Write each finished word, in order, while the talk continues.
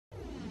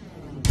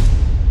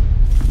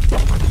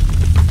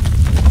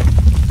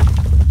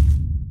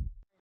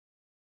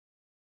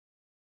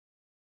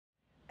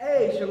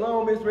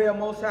Shalom, Israel,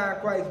 Most High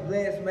Christ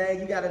bless,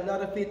 man. You got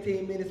another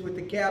 15 minutes with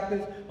the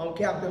captains. I'm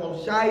Captain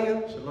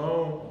Oshaya.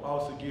 Shalom,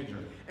 also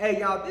Gidron.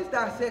 Hey, y'all, this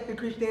Dissecting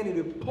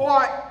Christianity,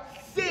 part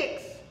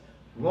 6.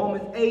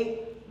 Romans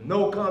 8,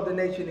 no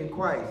condemnation in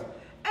Christ.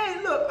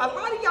 Hey, look, a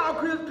lot of y'all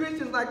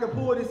Christians like to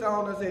pull this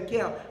on us at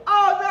camp.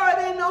 Oh, no,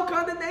 there ain't no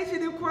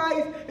condemnation in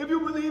Christ. If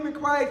you believe in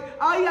Christ,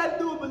 all you have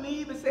to do is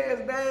believe and say his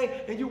name,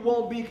 and you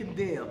won't be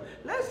condemned.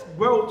 Let's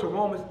go to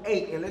Romans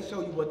 8, and let's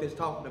show you what this is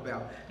talking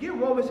about. Get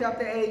Romans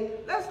chapter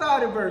 8. Let's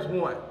start in verse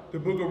 1. The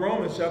book of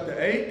Romans chapter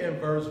 8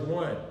 and verse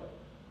 1.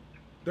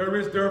 There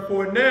is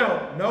therefore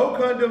now no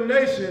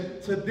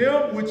condemnation to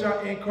them which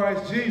are in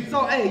Christ Jesus.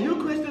 So, hey,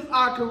 you Christians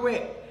are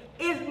correct.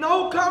 It's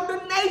no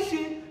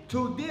condemnation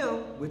to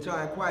them which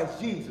are in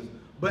Christ Jesus.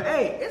 But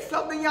hey, it's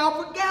something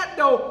y'all forgot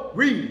though.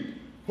 Read.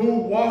 Who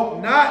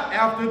walk not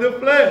after the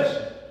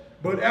flesh,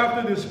 but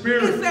after the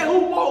Spirit. It said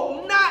who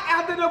walk not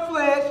after the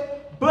flesh,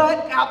 but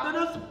after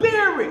the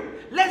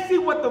Spirit. Let's see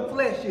what the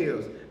flesh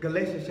is.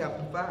 Galatians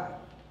chapter 5.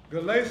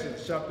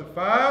 Galatians chapter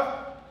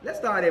 5. Let's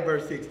start at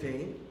verse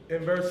 16.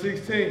 In verse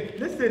 16.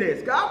 Listen to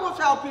this. God wants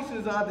y'all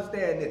Christians to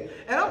understand this.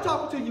 And I'm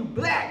talking to you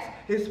blacks,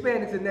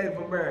 Hispanics, and Native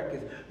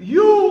Americans.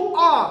 You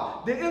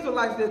are the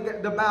Israelites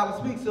that the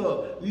Bible speaks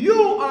of. You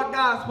are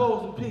God's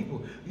chosen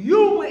people.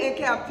 You were in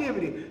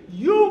captivity.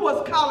 You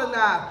was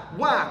colonized.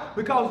 Why?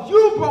 Because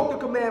you broke the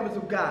commandments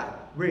of God.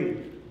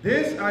 Read.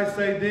 This I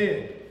say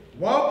then,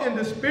 walk in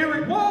the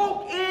Spirit.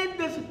 Walk in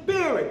the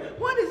Spirit.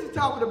 What is he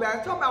talking about?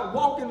 He's talking about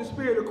walk in the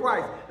Spirit of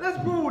Christ. Let's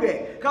prove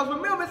that. Because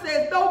remember, it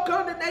says no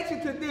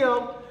condemnation to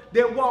them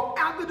that walk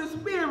after the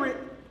Spirit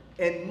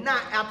and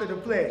not after the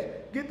flesh.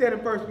 Get that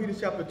in 1 Peter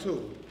chapter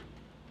 2.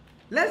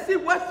 Let's see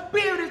what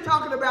Spirit is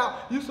talking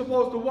about you're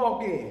supposed to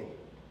walk in.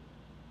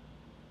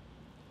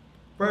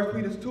 1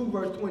 Peter 2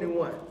 verse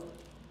 21.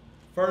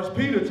 1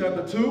 Peter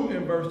chapter 2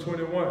 and verse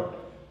 21.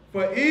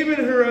 For even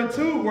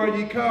hereunto were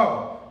ye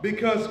called,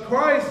 because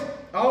Christ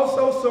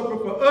also suffered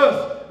for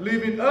us,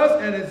 leaving us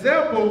an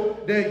example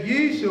that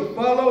ye shall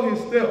follow his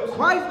steps.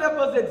 Christ left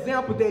us an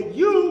example that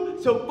you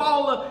shall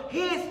follow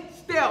his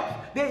steps,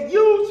 that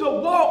you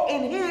shall walk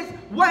in his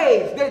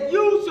ways, that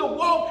you shall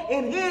walk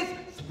in his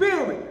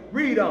Spirit.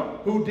 Read on.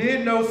 Who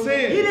did no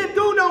sin. He didn't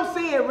do no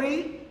sin,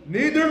 read.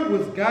 Neither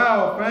was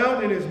guile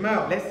found in his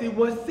mouth. Let's see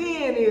what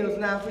sin is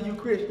now for you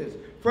Christians.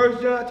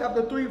 1 John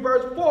chapter 3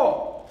 verse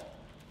 4.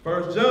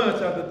 1 John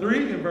chapter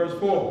 3 and verse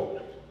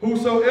 4.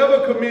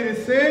 Whosoever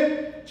committed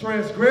sin,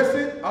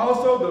 transgresseth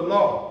also the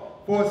law.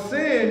 For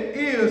sin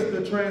is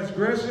the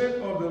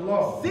transgression of the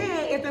law.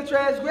 Sin is the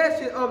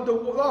transgression of the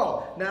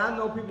law. Now, I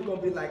know people are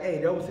going to be like,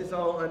 hey, that was his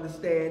own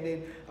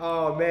understanding.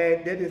 Oh,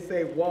 man, they didn't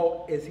say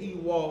walk as he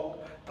walked.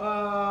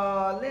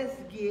 Let's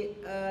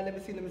get, let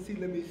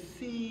me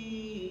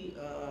see.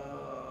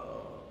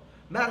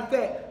 Matter of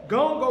fact,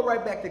 go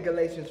right back to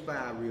Galatians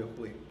 5 real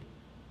quick.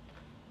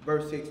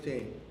 Verse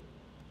 16.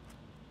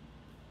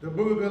 The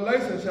book of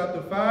Galatians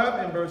chapter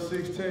 5 and verse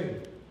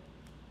 16.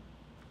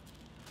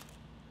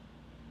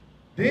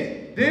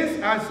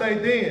 This I say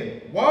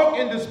then, walk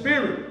in the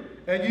Spirit,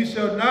 and ye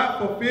shall not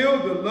fulfill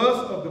the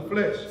lust of the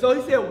flesh. So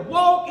he said,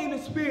 walk in the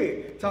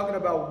Spirit. Talking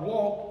about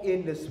walk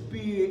in the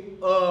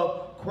Spirit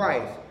of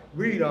Christ.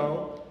 Read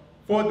on.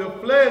 For the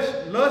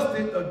flesh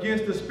lusteth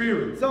against the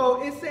Spirit.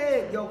 So it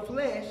said your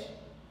flesh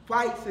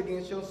fights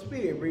against your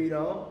spirit. Read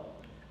on.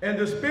 And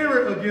the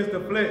Spirit against the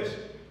flesh.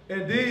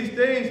 And these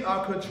things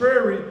are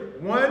contrary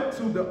one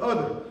to the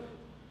other.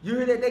 You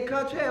hear that? They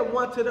contrary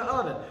one to the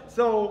other.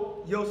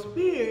 So your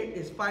spirit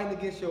is fighting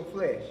against your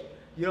flesh.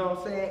 You know what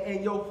I'm saying?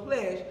 And your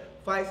flesh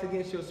fights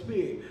against your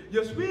spirit.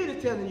 Your spirit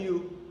is telling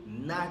you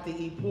not to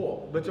eat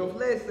pork. But your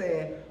flesh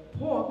saying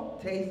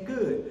pork tastes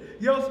good.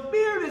 Your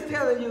spirit is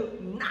telling you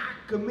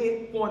not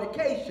commit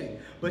fornication.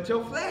 But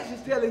your flesh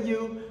is telling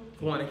you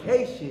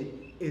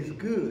fornication is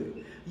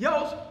good.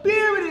 Your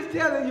spirit is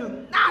telling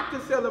you not to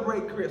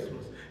celebrate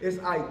Christmas. It's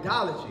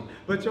idolatry.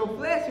 But your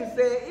flesh is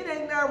saying it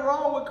ain't nothing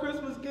wrong with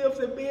Christmas gifts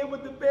and being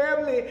with the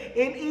family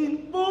and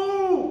eating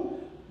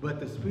food. But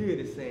the Spirit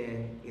is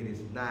saying it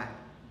is not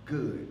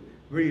good.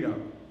 Read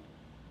on.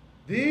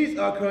 These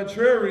are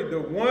contrary the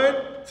one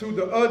to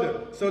the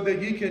other, so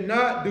that ye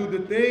cannot do the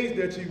things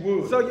that ye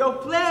would. So your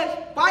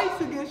flesh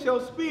fights against your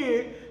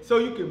spirit so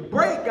you can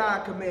break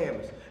God's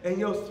commandments. And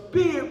your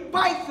spirit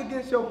fights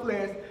against your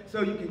flesh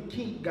so you can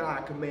keep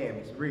God's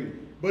commandments. Read.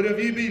 But if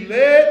ye be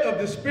led of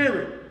the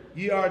Spirit,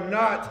 ye are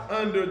not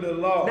under the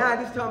law. Now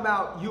this talking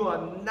about you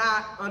are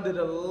not under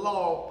the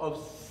law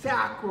of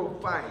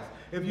sacrifice.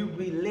 If you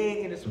be led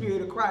in the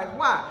Spirit of Christ.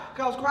 Why?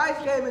 Because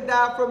Christ came and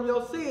died from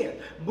your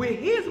sins. With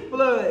his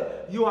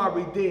blood, you are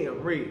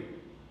redeemed. Read.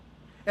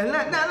 And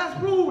now let's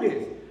prove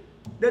this.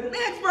 The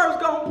next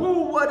verse going to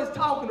prove what it's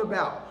talking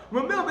about.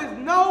 Remember, it's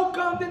no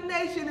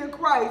condemnation in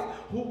Christ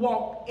who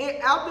walk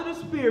after the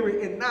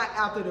Spirit and not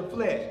after the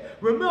flesh.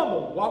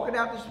 Remember, walking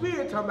after the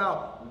Spirit, talking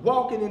about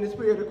walking in the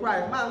Spirit of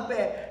Christ. Matter of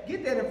fact,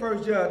 get that in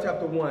 1 John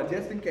chapter 1,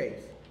 just in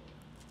case.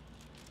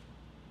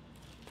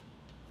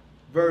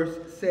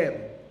 Verse 7.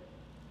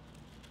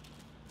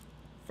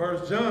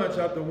 1 John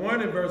chapter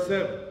 1 and verse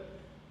 7.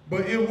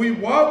 But if we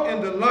walk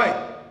in the light,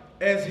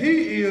 as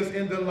he is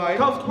in the light,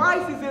 Because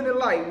Christ is in the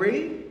light,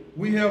 read.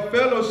 we have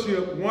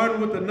fellowship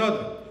one with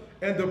another.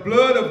 And the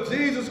blood of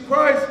Jesus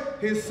Christ,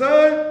 his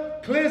son,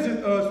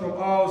 cleanses us from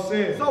all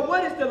sin. So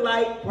what is the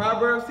light?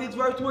 Proverbs 6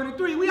 verse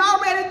 23. We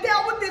already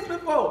dealt with this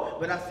before.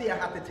 But I see I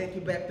have to take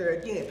you back there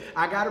again.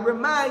 I got to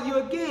remind you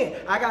again.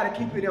 I got to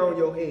keep it on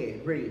your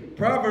head. Read.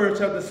 Proverbs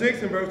chapter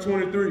 6 and verse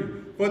 23.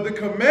 For the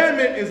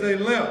commandment is a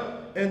lamp,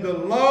 and the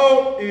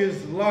law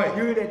is light.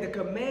 You hear that? The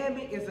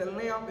commandment is a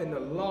lamp and the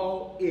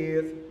law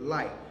is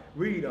light.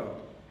 Read on.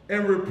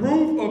 And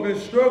reproof of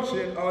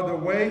instruction are the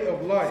way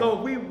of life. So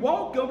if we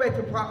walk, go back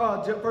to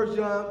 1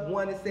 John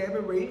 1 and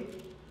 7, read.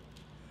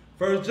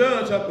 1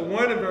 John chapter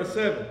 1 and verse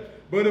 7.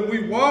 But if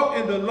we walk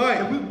in the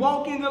light, If we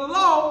walk in the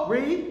law,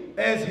 read.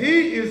 as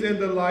he is in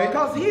the light,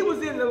 Because he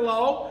was in the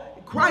law,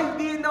 Christ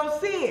did no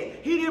sin.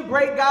 He didn't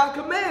break God's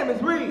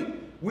commandments, read.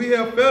 we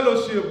have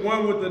fellowship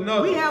one with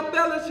another. We have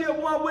fellowship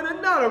one with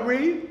another,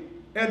 read.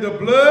 And the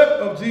blood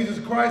of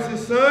Jesus Christ,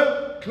 his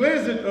son,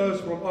 cleanseth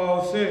us from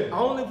all sin.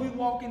 Only if we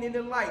walking in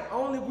the light.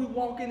 Only if we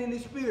walking in the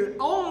spirit.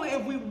 Only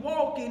if we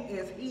walking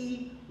as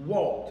he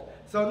walked.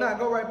 So now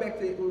go right back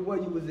to where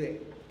you was at.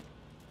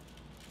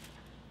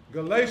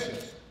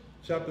 Galatians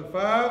chapter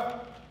 5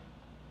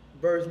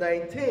 Verse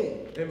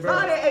 19. And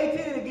Start at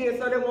 18 again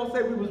so they won't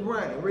say we was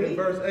running. and Read.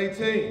 verse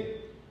 18.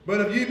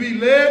 But if ye be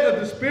led of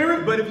the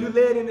Spirit, But if you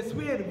led in the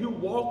spirit, if you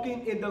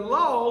walking in the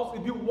laws,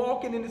 if you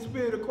walking in the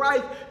spirit of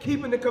Christ,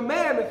 keeping the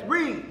commandments,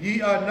 read.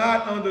 ye are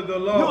not under the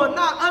You law. are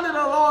not under the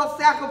law of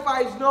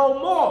sacrifice no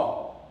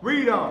more.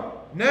 Read on.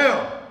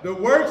 Now, the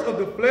works of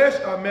the flesh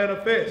are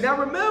manifest. Now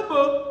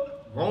remember,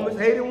 Romans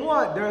 8 and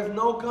 1, there is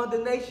no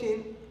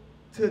condemnation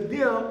to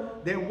them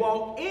that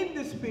walk in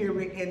the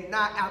spirit and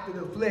not after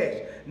the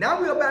flesh.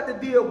 Now we're about to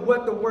deal with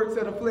what the works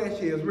of the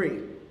flesh is.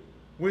 Read.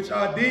 Which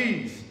are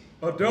these: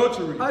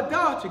 adultery,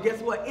 Adultery,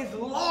 guess what? It's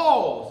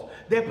laws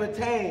that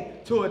pertain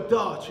to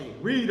adultery.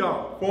 Read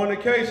on.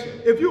 fornication,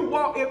 If you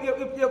walk,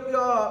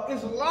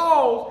 it's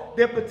laws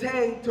that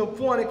pertain to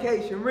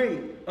fornication.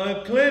 Read.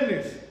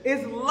 uncleanness,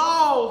 It's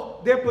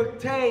laws that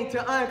pertain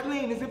to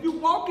uncleanness. If you're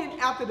walking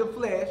after the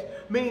flesh,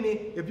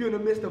 meaning if you're in the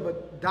midst of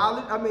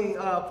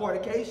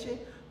fornication,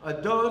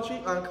 adultery,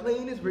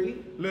 uncleanness,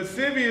 read.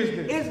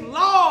 lasciviousness, It's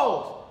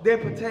laws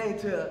that pertain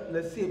to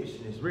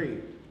lasciviousness.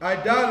 Read.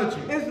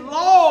 idolatry, It's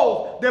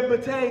laws that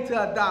pertain to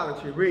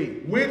idolatry.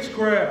 Read.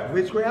 witchcraft,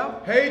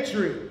 Witchcraft.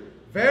 hatred,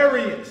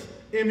 variance,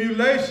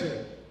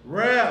 emulation,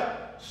 wrath,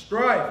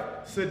 strife,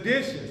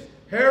 seditions,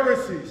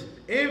 heresies,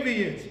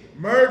 envyings,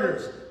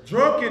 murders,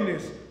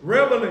 drunkenness,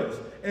 revelings,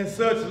 and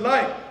such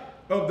like,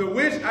 of the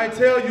which I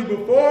tell you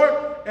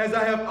before, as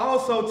I have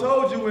also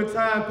told you in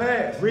time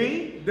past,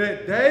 Read.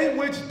 that they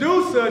which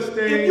do such If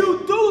things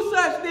you do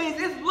such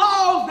things, it's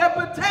laws that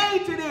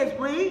pertain to this.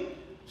 Read.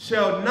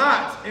 shall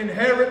not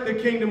inherit the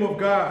kingdom of You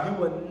God.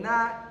 will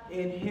not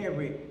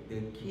inherit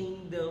the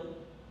kingdom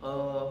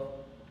of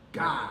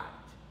God.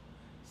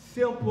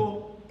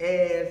 Simple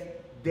as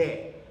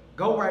that.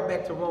 Go right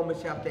back to Romans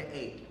chapter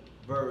 8,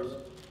 verse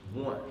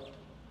 1.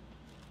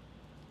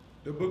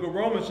 The book of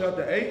Romans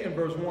chapter 8 and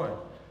verse 1.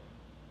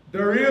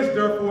 There is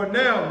therefore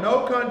now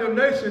no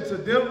condemnation to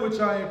them which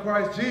are in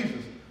Christ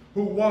Jesus,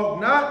 who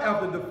walk not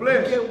after the You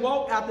flesh, can't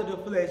walk after the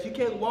flesh. You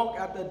can't walk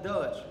after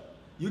adultery.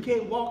 You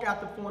can't walk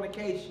after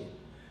fornication.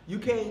 You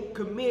can't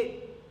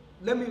commit,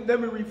 let me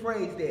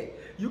rephrase that.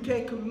 You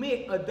can't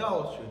commit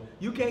adultery.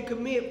 You can't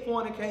commit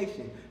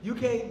fornication. You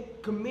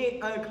can't commit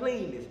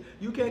uncleanness.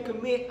 You can't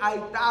commit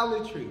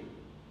idolatry,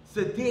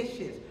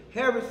 seditions,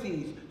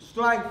 heresies,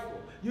 strife.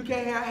 You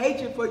can't have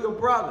hatred for your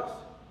brothers.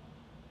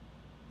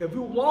 If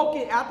you're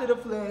walking after the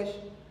flesh,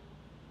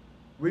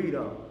 read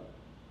on.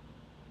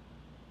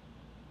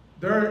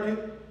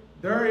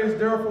 There is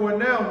therefore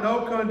now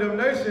no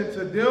condemnation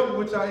to them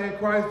which are in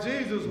Christ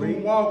Jesus, who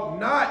Read. walk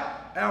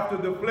not after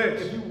the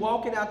flesh, If you're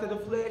walking after the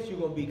flesh, you're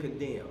going to be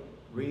condemned.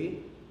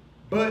 Read.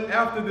 but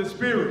after the You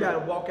Spirit. got to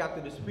walk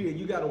after the Spirit.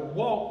 You got to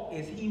walk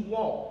as he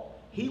walked.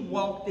 He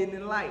walked in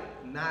the light,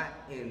 not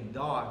in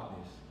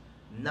darkness.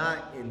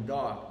 Not in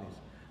darkness.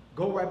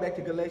 Go right back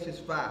to Galatians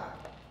 5.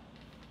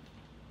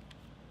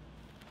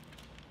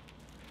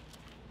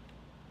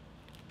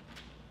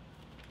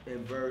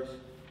 In verse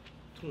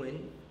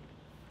 20.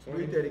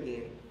 Read that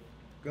again.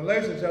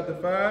 Galatians chapter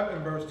 5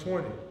 and verse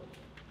 20.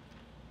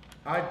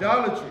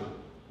 Idolatry,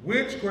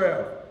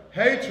 witchcraft,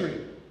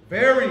 hatred,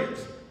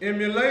 variance,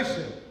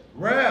 emulation,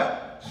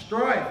 wrath,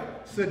 strife,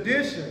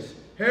 seditions,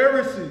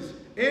 heresies,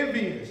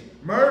 envyings,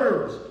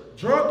 murderers,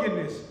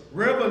 drunkenness,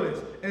 revelings,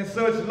 and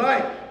such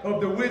like,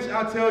 of the which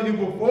I tell you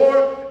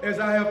before, as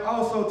I have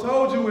also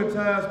told you in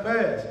times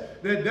past,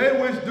 that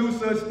they which do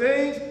such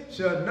things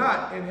shall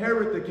not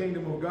inherit the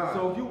kingdom of God.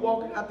 So if you're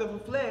walking after the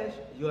flesh,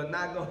 you're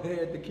not going to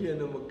inherit the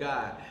kingdom of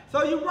God.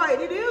 So you're right.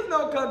 It is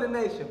no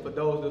condemnation for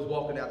those that's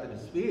walking after the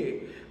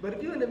Spirit. But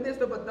if you're in the midst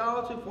of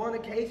adultery,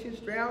 fornication,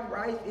 strife,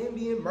 rice,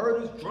 envy,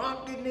 murders,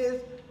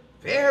 drunkenness,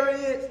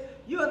 variance,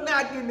 you're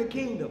not getting the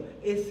kingdom.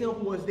 It's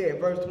simple as that.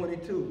 Verse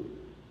 22.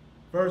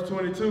 Verse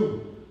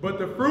 22. But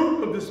the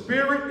fruit of the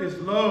Spirit is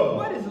love.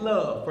 What is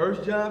love?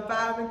 1 John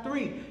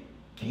 5:3.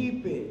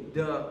 Keeping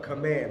the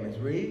commandments.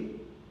 Read.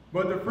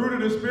 But the fruit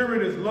of the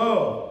Spirit is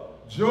love,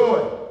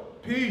 joy,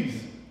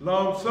 peace,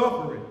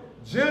 long-suffering,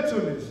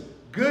 gentleness,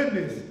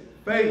 goodness,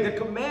 faith. The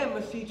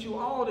commandments teach you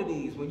all of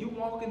these. When you're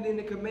walking in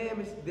the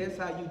commandments, that's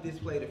how you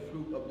display the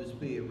fruit of the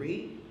Spirit.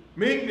 Read.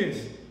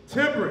 Meekness,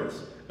 temperance.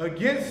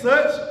 Against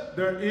such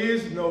there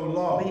is no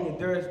law. Meaning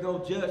there is no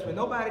judgment.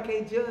 Nobody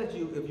can judge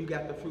you if you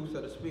got the fruits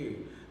of the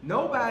Spirit.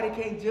 Nobody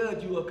can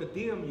judge you or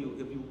condemn you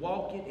if you're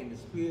walking in the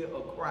Spirit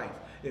of Christ.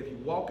 If you're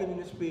walking in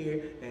the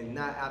Spirit and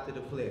not after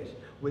the flesh.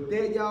 With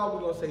that, y'all,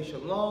 we're going to say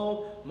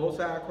shalom. Most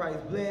High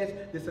Christ bless.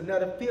 This is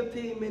another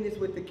 15 minutes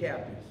with the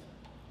captains.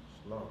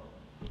 Shalom.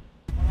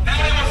 Now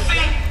they will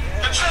see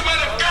the true men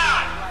of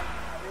God.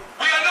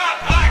 We are not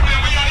black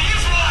men, we are the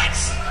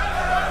Israelites.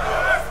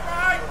 That's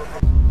right.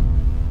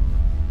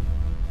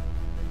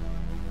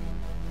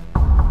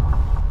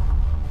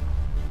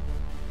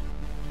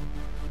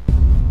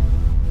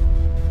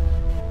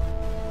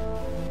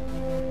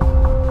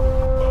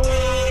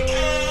 Take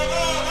care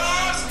of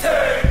us.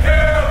 Take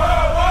care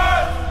of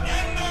us.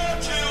 And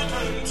our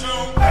children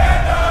too.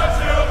 And our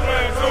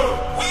children too.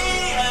 We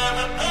have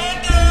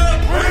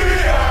abandoned. We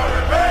have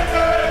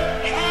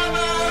abandoned. How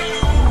are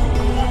you?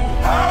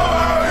 How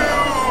are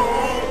you?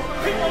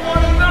 People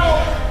want to know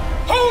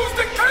who's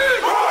the king.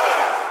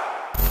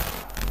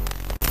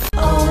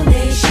 O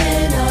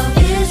nation of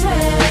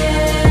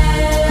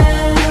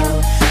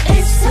Israel,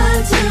 it's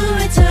time to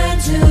return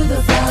to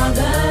the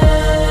Father.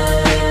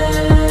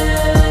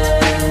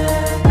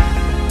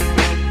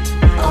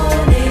 O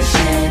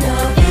nation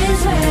of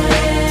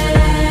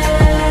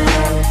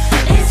Israel,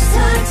 it's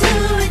time to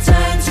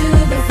return to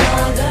the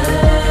Father.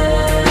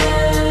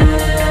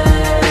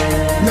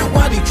 Now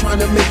why they trying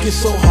to make it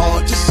so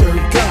hard to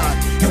serve God?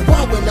 And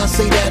why when I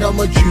say that I'm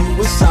a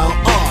Jew it sound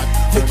odd?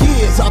 For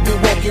years I've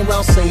been walking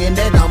around saying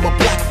that I'm a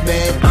black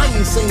man. I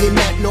ain't saying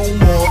that no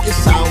more, it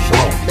sounds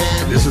wrong,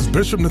 man. This is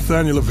Bishop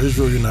Nathaniel of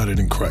Israel United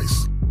in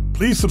Christ.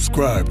 Please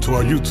subscribe to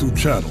our YouTube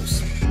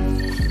channels.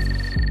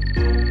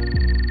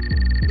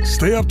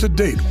 Stay up to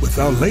date with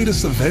our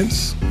latest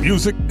events,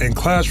 music, and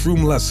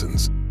classroom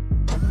lessons.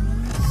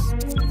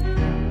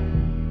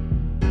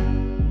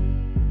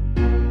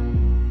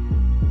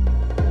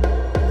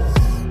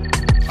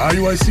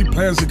 IUIC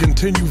plans to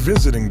continue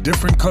visiting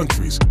different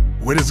countries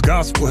where this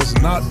gospel has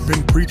not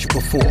been preached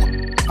before.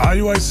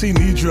 IUIC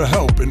needs your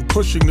help in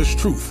pushing this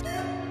truth.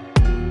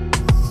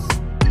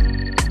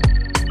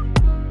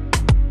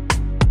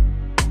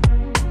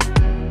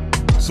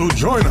 So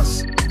join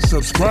us.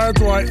 Subscribe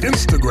to our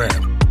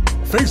Instagram,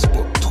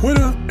 Facebook,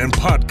 Twitter, and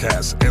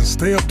podcasts, and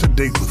stay up to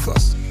date with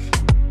us.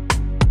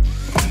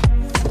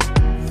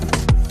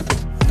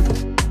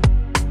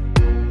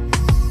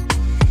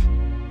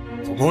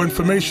 For more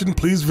information,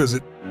 please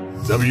visit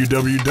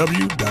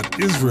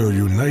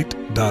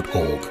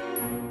www.israelunite.org.